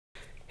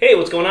Hey,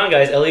 what's going on,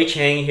 guys? Eliot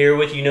Chang here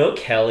with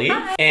Kelley.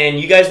 Hi. And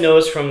you guys know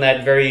us from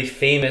that very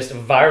famous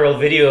viral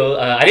video.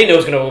 I didn't know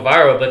it was going to go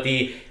viral, but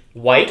the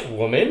white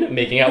woman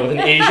making out with an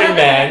Asian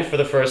man for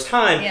the first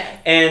time. Yes.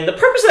 And the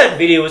purpose of that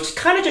video was to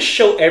kind of just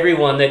show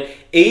everyone that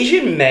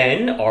Asian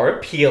men are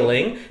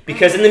appealing,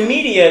 because in the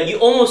media, you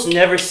almost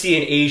never see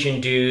an Asian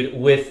dude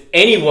with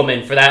any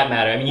woman for that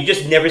matter. I mean, you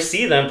just never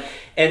see them.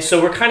 And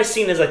so we're kind of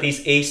seen as like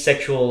these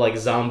asexual, like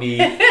zombie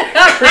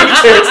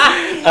creatures.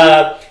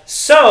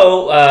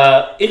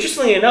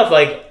 Interestingly enough,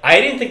 like I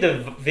didn't think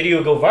the video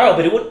would go viral,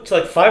 but it went to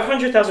like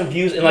 500,000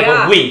 views in like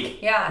a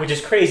week, which is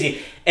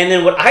crazy. And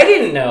then what I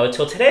didn't know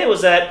until today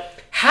was that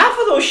half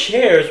of those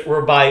shares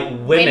were by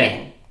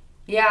women.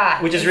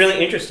 Yeah. Which is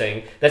really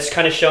interesting. That's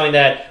kind of showing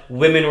that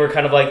women were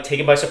kind of like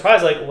taken by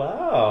surprise, like,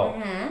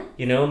 wow,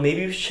 you know,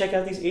 maybe we should check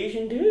out these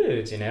Asian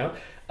dudes, you know?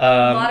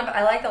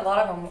 I liked a lot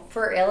of them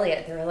for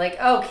Eliot. They were like,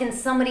 "Oh, can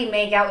somebody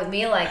make out with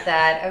me like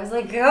that?" I was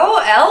like, "Go,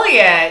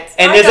 Eliot!"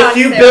 And there's a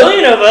few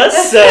billion of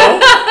us,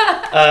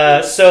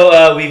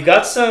 so we've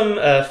got some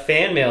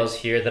fan mails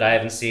here that I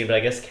haven't seen, but I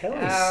guess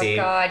Kelley's seen.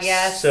 Oh God,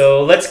 yes.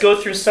 So let's go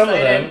through some of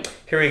them.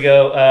 Here we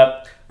go.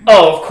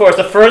 Oh, of course,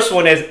 the first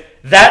one is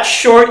that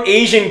short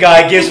Asian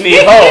guy gives me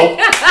hope.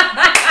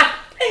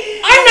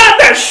 I'm not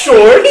that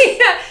short.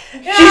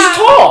 Yeah. She's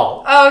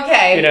tall.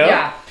 Okay. You know.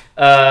 Yeah.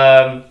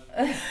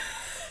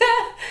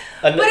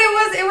 But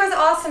it was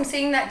awesome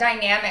seeing that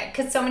dynamic,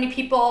 because so many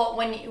people,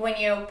 when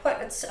you put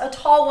a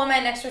tall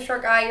woman next to a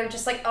short guy, you're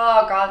just like,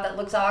 oh God, that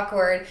looks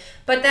awkward.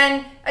 But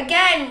then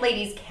again,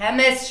 ladies,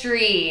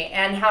 chemistry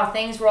and how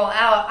things roll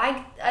out.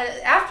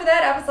 After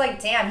that, I was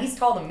like, damn, he's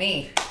taller than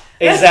me.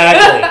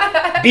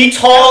 Exactly. Be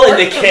tall in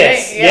the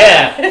kiss.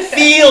 Yeah.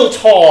 Feel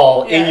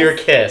tall in your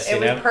kiss. It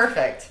was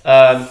perfect.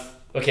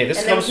 Okay, this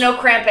and there was no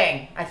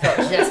cramping. I felt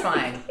just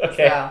fine.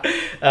 Okay.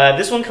 So.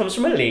 This one comes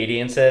from a lady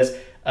and says,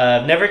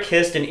 never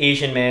kissed an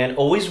Asian man,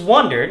 always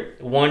wondered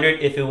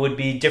if it would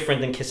be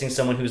different than kissing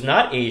someone who's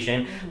not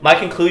Asian. My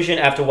conclusion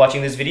after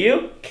watching this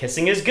video,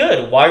 kissing is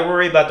good. Why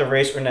worry about the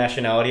race or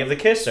nationality of the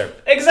kisser?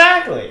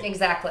 Exactly.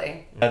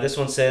 Exactly. This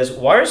one says,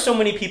 why are so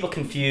many people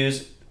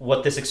confused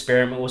what this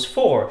experiment was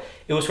for?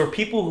 It was for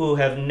people who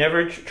have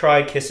never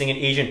tried kissing an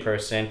Asian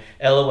person.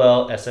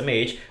 LOL,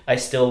 SMH. I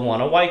still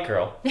want a white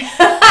girl. That's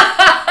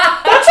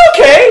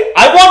okay.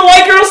 I want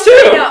white girls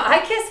too. No, I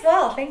kiss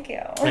well, thank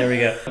you. There we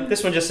go.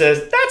 This one just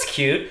says, that's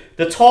cute.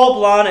 The tall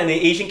blonde and the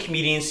Asian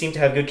comedian seem to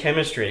have good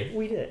chemistry.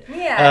 We did.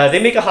 Yeah.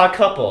 They make a hot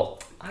couple.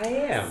 I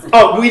am.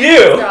 Oh, we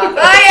do.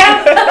 I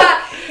am.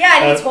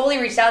 Yeah, and he totally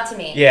reached out to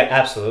me. Yeah,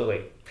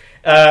 absolutely.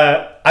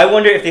 I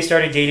wonder if they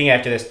started dating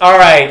after this. All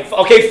right.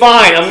 Okay,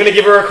 fine. I'm going to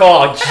give her a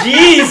call.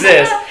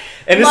 Jesus.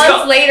 And this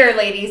months later,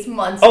 ladies.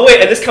 Months later.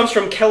 Wait. And this comes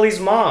from Kelley's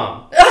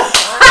mom.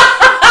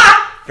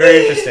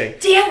 Very interesting.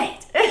 Damn it.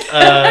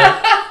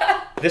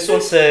 This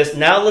one says,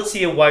 now let's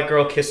see a white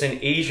girl kiss an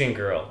Asian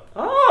girl.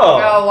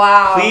 Oh,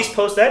 wow. Please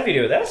post that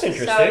video. That's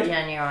interesting. So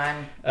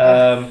genuine.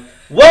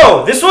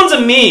 Whoa, this one's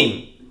a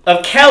meme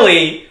of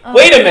Kelley. Oh,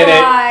 wait a minute.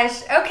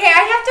 Gosh. Okay,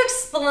 I have to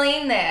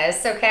explain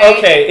this, okay?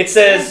 Okay, it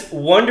says,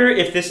 wonder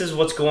if this is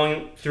what's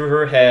going through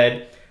her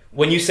head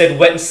when you said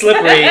wet and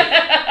slippery.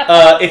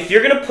 If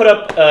you're going to put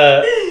up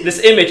this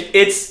image,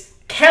 it's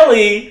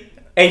Kelley,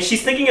 and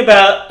she's thinking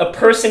about a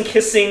person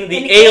kissing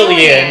the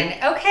alien.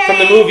 Okay. From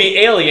the movie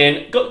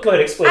Alien. Go ahead,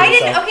 explain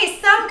yourself. Okay,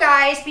 some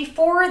guys,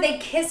 before they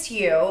kiss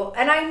you,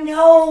 and I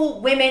know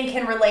women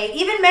can relate,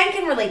 even men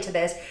can relate to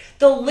this,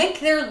 they'll lick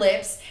their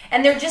lips,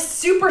 and they're just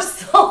super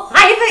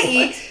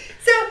saliva-y.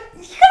 So,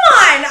 come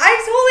on, I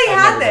totally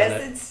had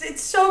this.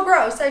 It's so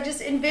gross. I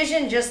just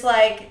envision just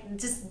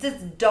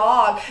this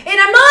dog. And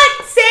I'm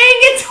not saying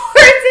it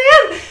towards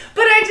him,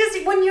 but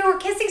when you're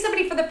kissing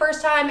somebody for the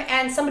first time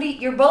and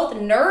you're both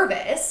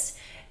nervous,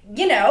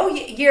 you know,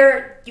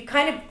 you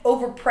kind of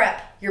over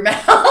prep your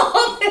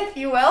mouth, if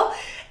you will.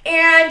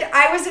 And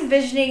I was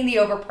envisioning the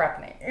over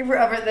prepping,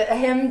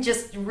 him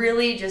just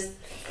really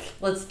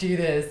let's do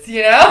this,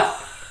 you know?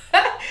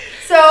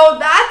 So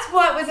that's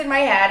what was in my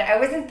head. I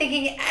wasn't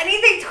thinking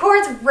anything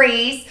towards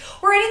race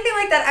or anything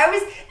like that.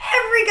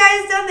 Every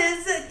guy's done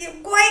this.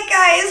 White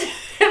guys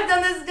have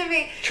done this to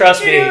me.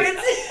 Trust me.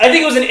 I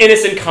think it was an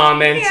innocent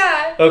comment.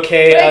 Yeah.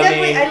 Okay. But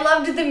I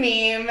loved the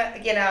meme.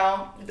 You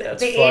know, the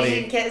funny.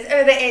 Asian kiss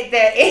or the alien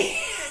kiss.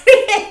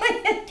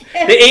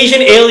 The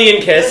Asian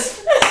alien kiss.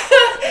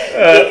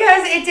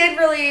 Because it did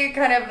really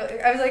kind of.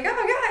 I was like, oh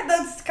my God,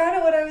 that's kind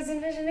of what I was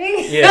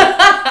envisioning.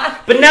 Yeah.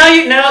 But now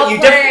you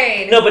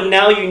but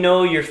now you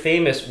know you're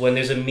famous when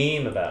there's a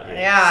meme about you.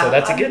 Yeah. So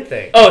that's a good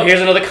thing. Oh,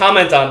 here's another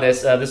comment on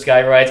this. This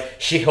guy writes,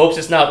 she hopes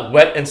it's not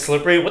wet and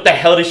slippery. What the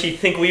hell does she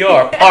think we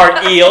are?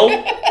 Part eel?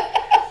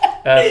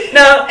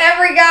 No.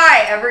 Every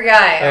guy,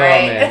 all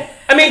right? Man.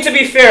 I mean, to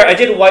be fair, I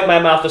did wipe my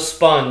mouth with a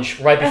sponge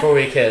right before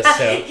we kissed.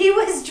 So. He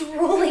was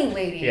drooling,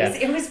 ladies. Yeah.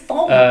 It was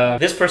foam.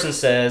 This person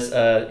says,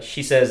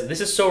 she says,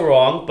 this is so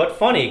wrong, but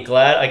funny.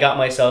 Glad I got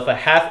myself a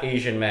half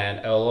Asian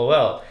man.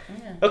 LOL.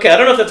 Yeah. Okay, I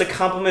don't know if that's a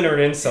compliment or an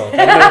insult.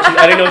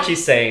 I don't know what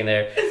she's saying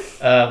there.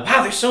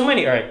 Wow, there's so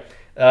many. All right.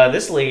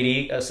 This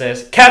lady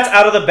says, cat's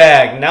out of the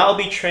bag. Now I'll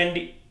be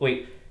trendy.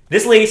 Wait.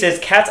 This lady says,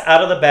 cat's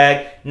out of the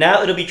bag.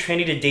 Now it'll be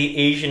trendy to date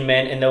Asian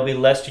men and there'll be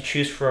less to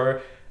choose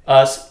for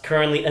us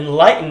currently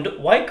enlightened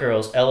white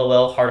girls.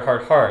 LOL, heart,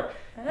 heart, heart.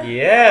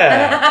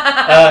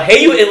 Yeah.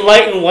 Hey, you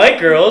enlightened white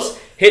girls.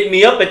 Hit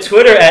me up at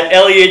Twitter at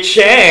Eliot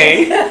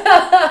Chang.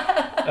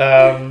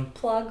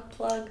 Plug.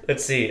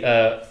 Let's see.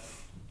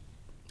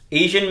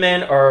 Asian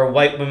men are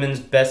white women's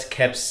best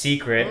kept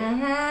secret.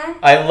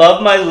 I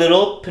love my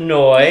little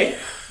Pinoy.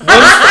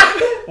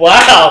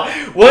 Wow.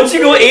 Once you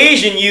go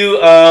Asian, you,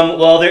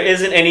 well, there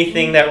isn't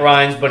anything that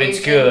rhymes, but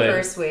it's good.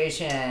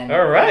 Persuasion.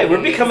 All right.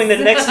 We're becoming the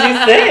next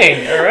new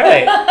thing. All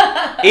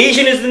right.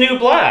 Asian is the new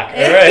black.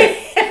 All right.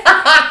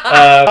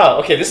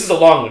 Okay, this is a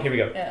long one. Here we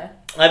go. Yeah.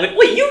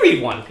 Wait, you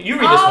read one. You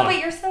read this one. Oh, but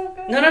you're so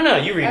good. No.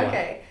 You read one.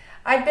 Okay.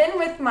 I've been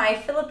with my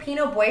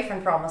Filipino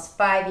boyfriend for almost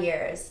 5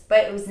 years,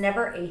 but it was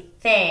never a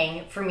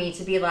thing for me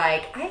to be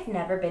like, I've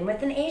never been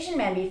with an Asian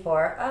man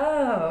before.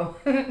 Oh.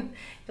 I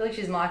feel like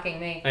she's mocking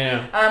me. I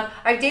know.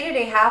 I've dated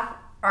a half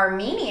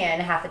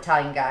Armenian, half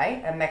Italian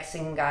guy, a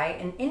Mexican guy,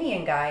 an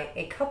Indian guy,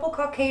 a couple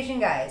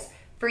Caucasian guys.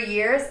 For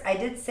years, I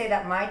did say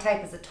that my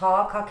type is a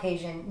tall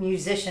Caucasian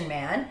musician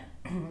man,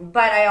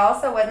 but I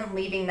also wasn't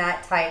leaving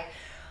that type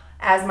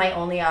as my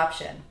only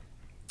option.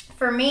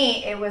 For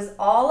me, it was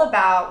all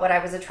about what I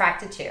was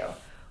attracted to,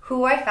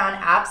 who I found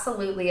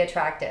absolutely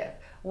attractive,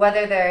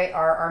 whether they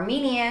are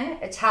Armenian,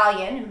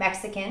 Italian,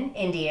 Mexican,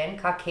 Indian,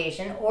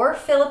 Caucasian, or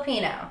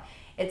Filipino.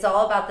 It's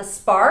all about the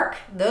spark,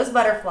 those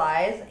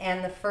butterflies,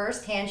 and the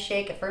first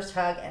handshake, a first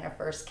hug, and a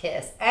first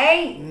kiss.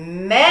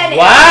 Amen.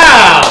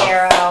 Wow.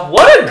 Arrow.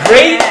 What a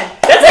great...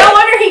 That's no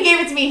wonder he gave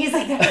it to me. He's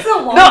like, that's a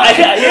long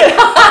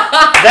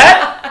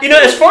That,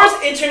 as far as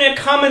internet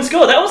comments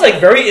go, that was like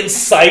very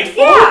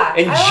insightful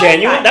and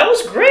genuine. That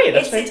was great.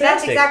 That's fantastic.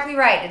 That's exactly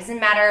right. It doesn't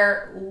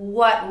matter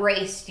what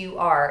race you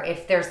are.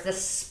 If there's the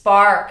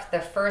spark,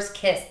 the first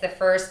kiss,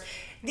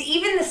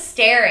 even the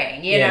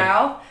staring, you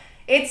know?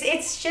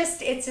 It's just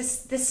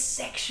this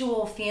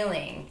sexual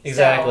feeling.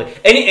 Exactly. So.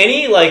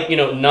 Any like,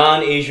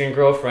 non-Asian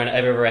girlfriend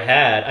I've ever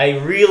had, I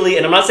really,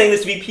 and I'm not saying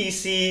this to be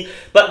PC,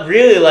 but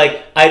really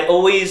like I'd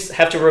always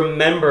have to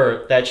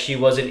remember that she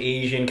wasn't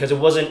Asian because it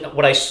wasn't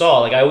what I saw.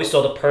 Like I always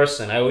saw the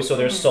person. I always saw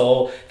their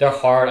soul, their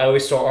heart. I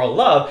always saw our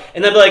love.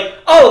 And I'd be like,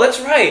 oh,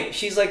 that's right,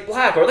 she's like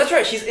black, or that's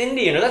right, she's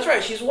Indian, or that's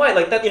right, she's white.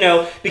 Like that,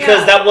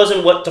 because that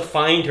wasn't what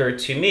defined her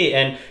to me.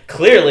 And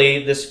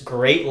clearly this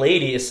great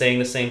lady is saying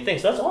the same thing.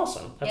 So that's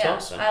awesome. That's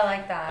awesome. I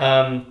like that.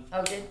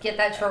 Get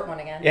that short one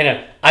again. Yeah,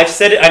 no, I've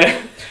said it. I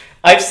know.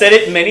 I've said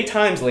it many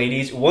times,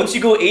 ladies. Once you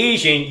go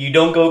Asian, you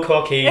don't go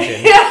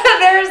Caucasian.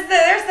 there's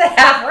the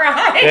half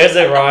rhyme. There's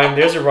a rhyme.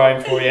 There's a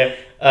rhyme for you.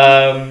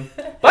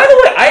 By the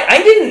way,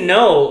 I didn't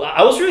know.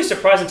 I was really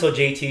surprised until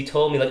JT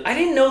told me. Like, I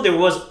didn't know there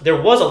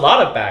was a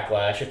lot of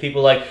backlash of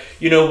people like,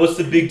 what's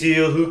the big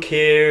deal? Who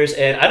cares?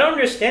 And I don't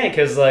understand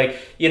because, like,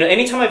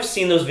 anytime I've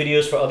seen those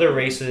videos for other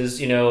races,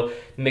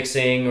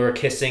 mixing or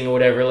kissing or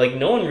whatever, like,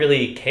 no one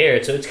really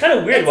cared. So it's kind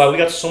of weird why we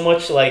got so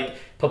much like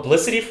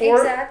publicity for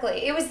it.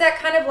 Exactly. It was that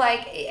kind of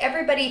like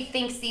everybody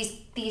thinks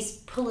these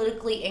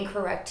politically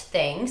incorrect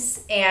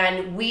things,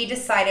 and we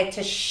decided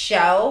to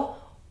show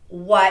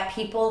what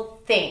people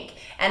think.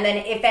 And then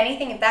if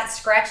anything, if that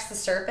scratched the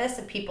surface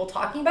of people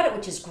talking about it,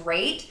 which is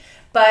great,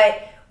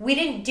 but we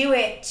didn't do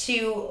it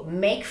to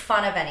make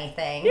fun of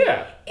anything.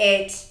 Yeah.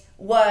 It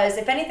was,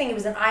 if anything, it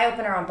was an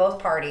eye-opener on both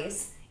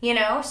parties,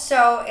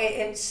 So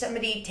it's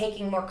somebody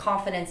taking more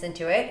confidence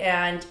into it,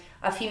 and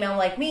a female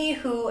like me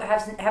who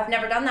have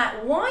never done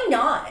that, why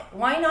not?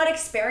 Why not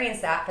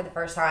experience that for the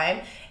first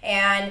time?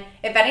 And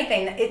if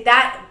anything,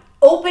 that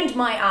opened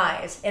my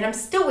eyes, and I'm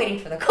still waiting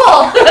for the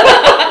call.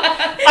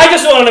 I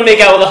just wanted to make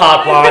out with a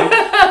hot blonde.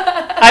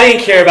 I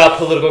didn't care about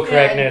political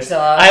correctness.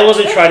 I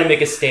wasn't trying to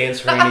make a stance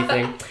for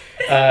anything.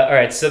 All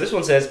right, so this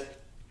one says,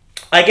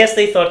 I guess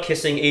they thought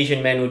kissing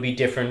Asian men would be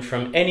different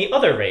from any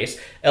other race.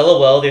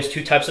 LOL, there's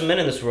two types of men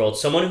in this world.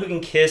 Someone who can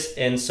kiss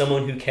and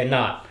someone who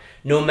cannot.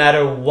 No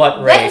matter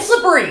what race. That's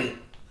slippery.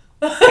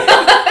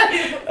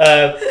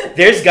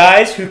 There's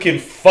guys who can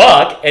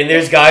fuck and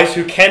there's guys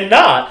who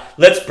cannot.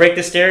 Let's break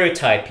the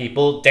stereotype,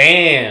 people.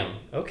 Damn.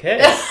 Okay.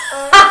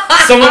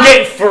 Someone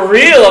getting for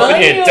real up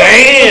in here.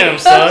 Damn,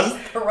 son.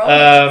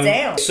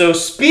 So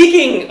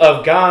speaking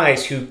of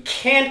guys who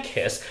can't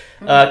kiss,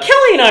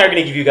 Kelley and I are going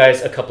to give you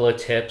guys a couple of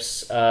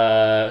tips.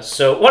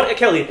 So what,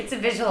 Kelley? It's a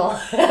visual.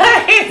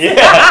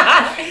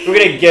 Yeah. We're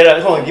going to get,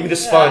 hold on, give me the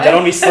sponge. I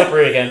don't want to be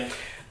slippery again.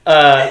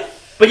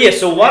 But yeah,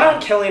 so why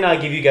don't Kelley and I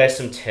give you guys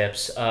some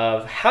tips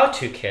of how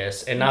to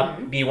kiss and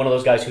not be one of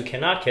those guys who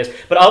cannot kiss.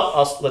 But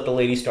I'll let the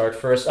lady start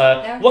first.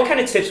 What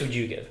kind of tips would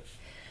you give?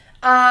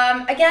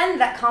 Again,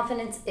 that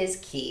confidence is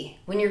key.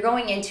 When you're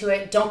going into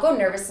it, don't go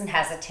nervous and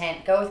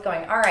hesitant. Go with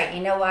going, all right,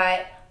 you know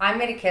what? I'm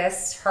going to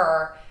kiss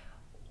her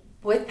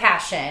with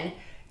passion.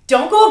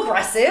 Don't go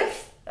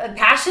aggressive.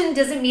 Passion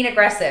doesn't mean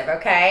aggressive,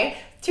 okay?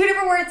 Two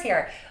different words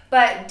here.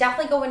 But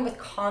definitely go in with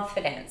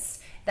confidence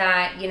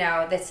that,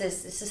 this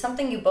is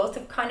something you both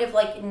have kind of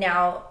like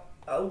now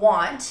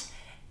want,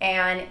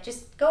 and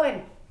just go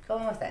in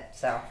with it.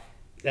 So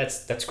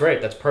That's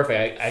great. That's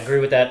perfect. I agree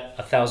with that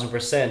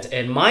 1,000%.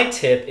 And my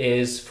tip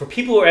is for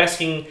people who are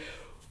asking,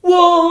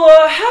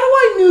 well, how do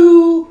I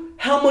know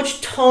how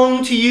much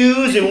tongue to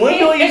use and when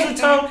do I use the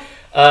tongue?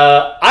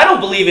 I don't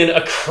believe in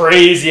a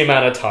crazy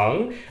amount of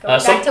tongue.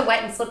 Back to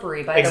wet and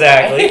slippery, by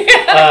exactly. the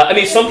way. I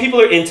mean, some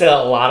people are into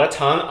a lot of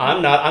tongue.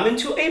 I'm not. I'm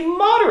into a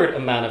moderate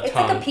amount of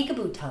tongue. It's like a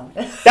peekaboo tongue.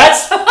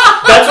 That's what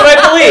I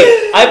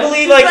believe. I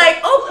believe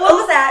like oh, what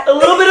was that? A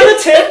little bit of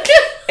a tip,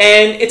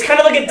 and it's kind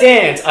of like a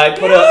dance. I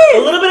put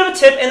a little bit of a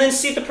tip, and then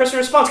see if the person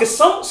responds. Because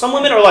some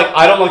women are like,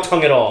 I don't like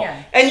tongue at all,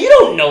 and you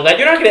don't know that.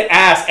 You're not going to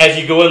ask as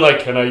you go in, like,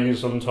 can I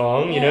use some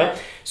tongue? You know.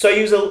 So I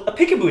use a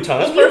peekaboo tongue.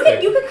 That's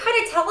perfect. You can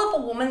kind of tell if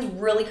a woman's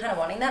really kind of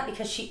wanting that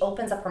because she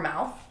opens up her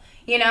mouth.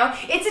 You know,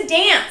 it's a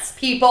dance,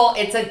 people.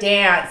 It's a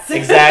dance.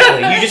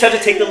 Exactly. You just have to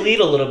take the lead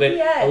a little bit,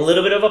 yes. A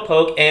little bit of a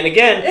poke, and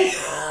again,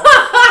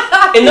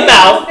 in the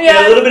mouth,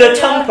 a little bit of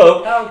tongue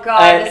poke. Oh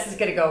God, this is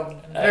gonna go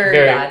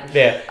very bad.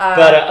 Yeah,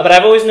 but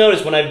I've always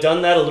noticed when I've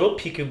done that, a little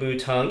peekaboo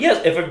tongue.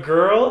 Yes, if a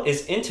girl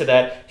is into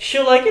that,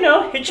 she'll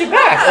hit you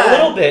back a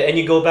little bit, and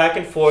you go back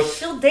and forth.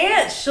 She'll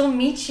dance. She'll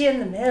meet you in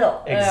the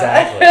middle.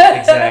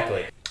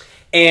 Exactly.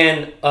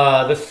 And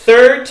the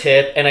third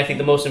tip, and I think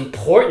the most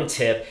important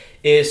tip,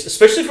 is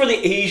especially for the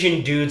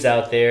Asian dudes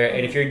out there,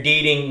 and if you're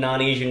dating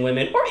non-Asian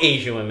women or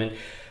Asian women,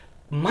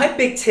 my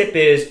big tip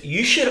is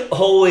you should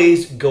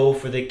always go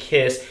for the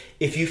kiss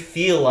if you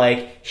feel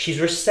like she's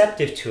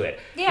receptive to it.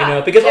 Yeah, you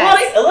know, because a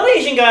lot of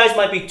Asian guys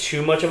might be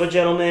too much of a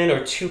gentleman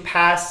or too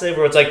passive,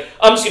 or it's like,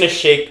 I'm just gonna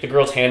shake the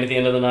girl's hand at the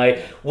end of the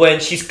night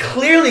when she's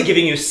clearly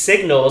giving you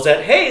signals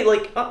that, hey,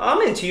 like,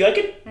 I'm into you. I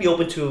could be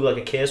open to like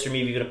a kiss or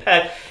maybe even a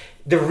pet.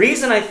 The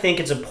reason I think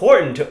it's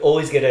important to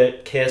always get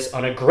a kiss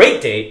on a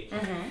great date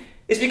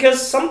is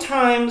because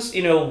sometimes,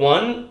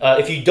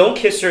 if you don't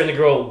kiss her and the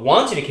girl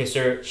wants you to kiss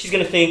her, she's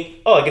going to think,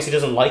 oh, I guess he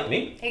doesn't like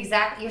me.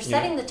 Exactly. You're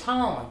setting the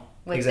tone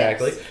with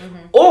this.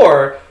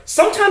 Or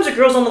sometimes a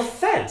girl's on the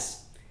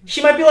fence.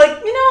 She might be like,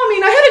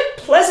 I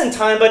had a pleasant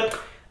time, but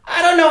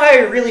I don't know how I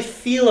really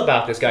feel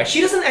about this guy. She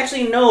doesn't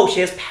actually know she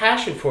has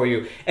passion for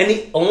you. And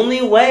the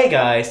only way,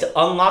 guys, to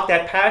unlock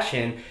that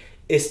passion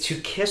is to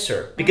kiss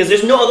her. Because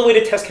there's no other way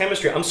to test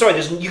chemistry. I'm sorry,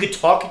 you could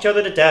talk each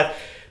other to death,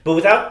 but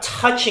without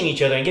touching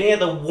each other and getting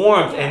the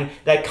warmth and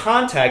that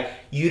contact,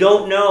 you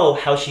don't know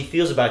how she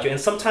feels about you. And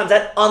sometimes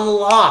that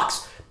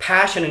unlocks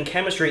passion and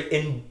chemistry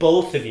in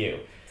both of you.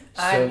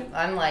 So,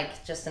 I'm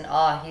like just in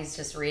awe. He's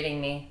just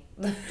reading me.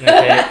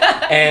 Okay.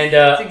 And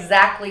it's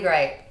exactly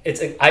right.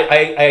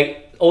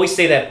 I always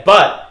say that,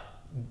 but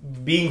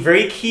being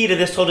very key to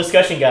this whole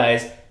discussion,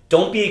 guys,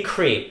 don't be a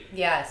creep.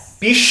 Yes.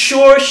 Be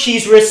sure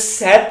she's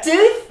receptive.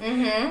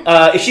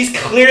 If she's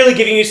clearly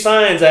giving you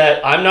signs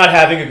that I'm not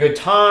having a good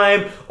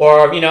time,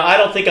 or I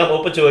don't think I'm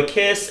open to a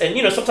kiss, and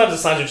sometimes the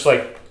signs are just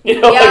like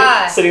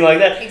like sitting like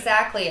that.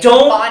 Exactly. Her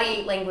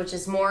body language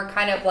is more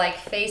kind of like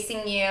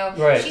facing you.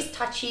 Right. She's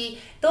touchy.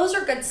 Those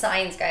are good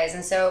signs, guys.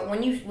 And so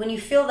when you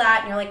feel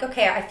that and you're like,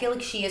 okay, I feel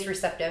like she is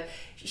receptive,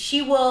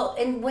 she will.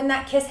 And when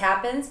that kiss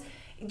happens,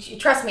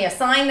 trust me, a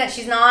sign that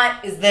she's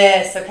not is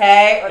this,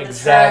 okay? Or the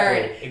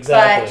turn.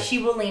 Exactly. But she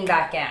will lean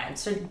back in.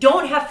 So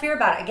don't have fear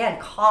about it. Again,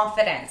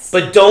 confidence.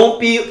 But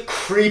don't be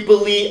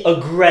creepily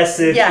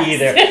aggressive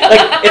either.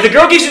 Like, if the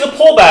girl gives you the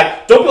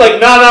pullback, don't be like,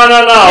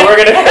 no,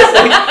 we're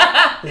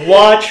gonna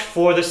watch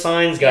for the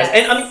signs, guys.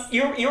 Yes. And I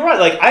mean, you're right.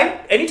 Like,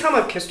 anytime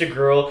I've kissed a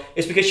girl,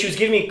 it's because she was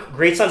giving me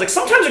great signs. Like,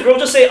 sometimes a girl will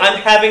just say, I'm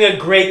having a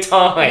great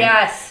time.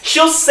 Yes.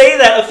 She'll say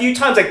that a few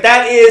times. Like,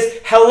 that is,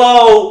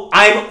 hello,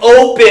 I'm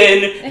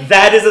open.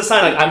 That is a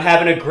sign. Like, I'm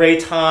having a great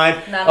time.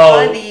 Not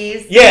one of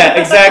these. Yeah,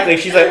 exactly.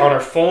 She's like on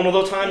her phone all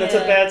the time. That's a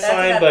bad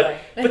sign. But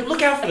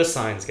look out for the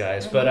signs,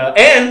 guys. But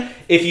and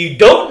if you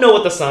don't know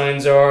what the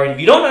signs are, and if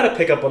you don't know how to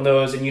pick up on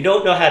those, and you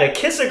don't know how to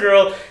kiss a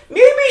girl,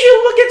 maybe you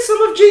should look at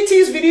some of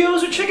JT's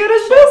videos or check out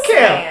his boot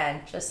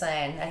camp. Just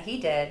saying. He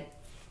did.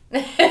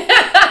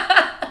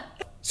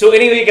 So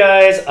anyway,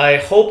 guys, I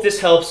hope this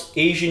helps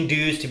Asian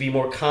dudes to be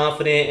more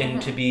confident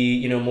and to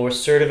be, more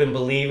assertive and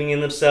believing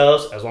in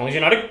themselves, as long as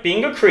you're not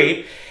being a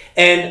creep.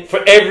 And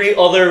for every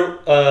other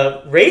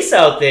race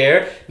out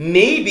there,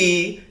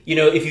 maybe,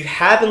 if you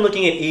have been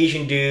looking at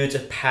Asian dudes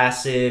as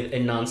passive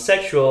and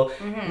non-sexual,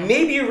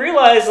 maybe you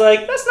realize,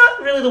 like, that's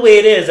not really the way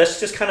it is. That's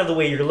just kind of the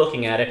way you're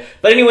looking at it.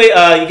 But anyway,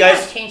 you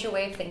guys... change your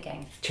way of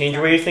thinking. Change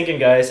your way of thinking,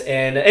 guys.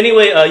 And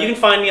anyway, you can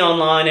find me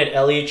online at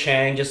Eliot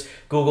Chang. Just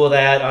Google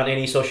that on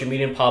any social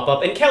media and pop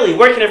up. And Kelley,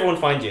 where can everyone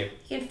find you?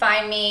 You can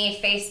find me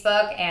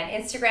Facebook and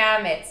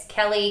Instagram. It's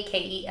Kelley,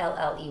 Kelley,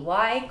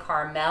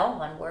 Carmel,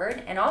 one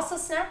word. And also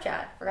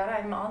Snapchat. Forgot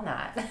I'm on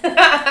that.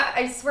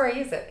 I swear I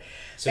use it.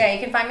 So, yeah, you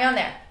can find me on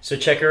there. So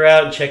check her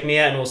out and check me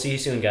out, and we'll see you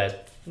soon, guys.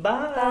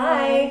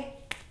 Bye.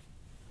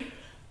 Bye.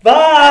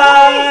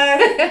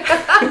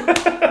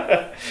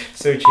 Bye.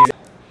 So cheesy.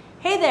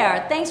 Hey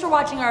there, thanks for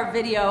watching our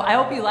video. I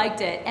hope you liked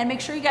it. And make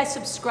sure you guys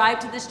subscribe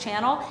to this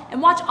channel and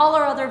watch all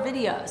our other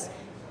videos.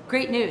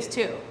 great news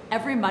too.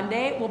 Every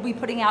Monday, we'll be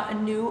putting out a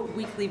new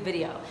weekly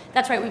video.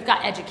 That's right, we've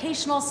got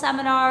educational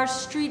seminars,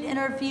 street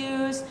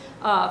interviews,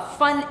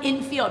 fun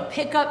in-field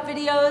pickup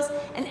videos,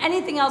 and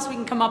anything else we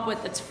can come up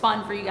with that's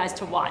fun for you guys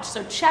to watch.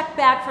 So check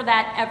back for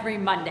that every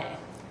Monday.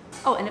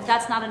 Oh, and if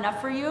that's not enough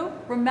for you,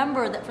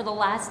 remember that for the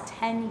last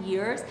 10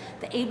 years,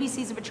 the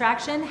ABCs of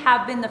Attraction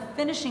have been the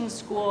finishing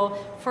school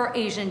for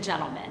Asian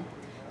gentlemen.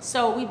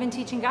 So we've been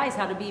teaching guys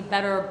how to be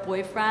better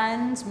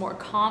boyfriends, more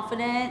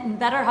confident, and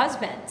better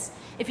husbands.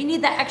 If you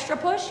need that extra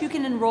push, you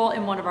can enroll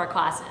in one of our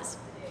classes.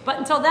 But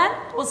until then,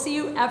 we'll see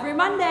you every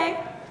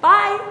Monday.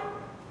 Bye!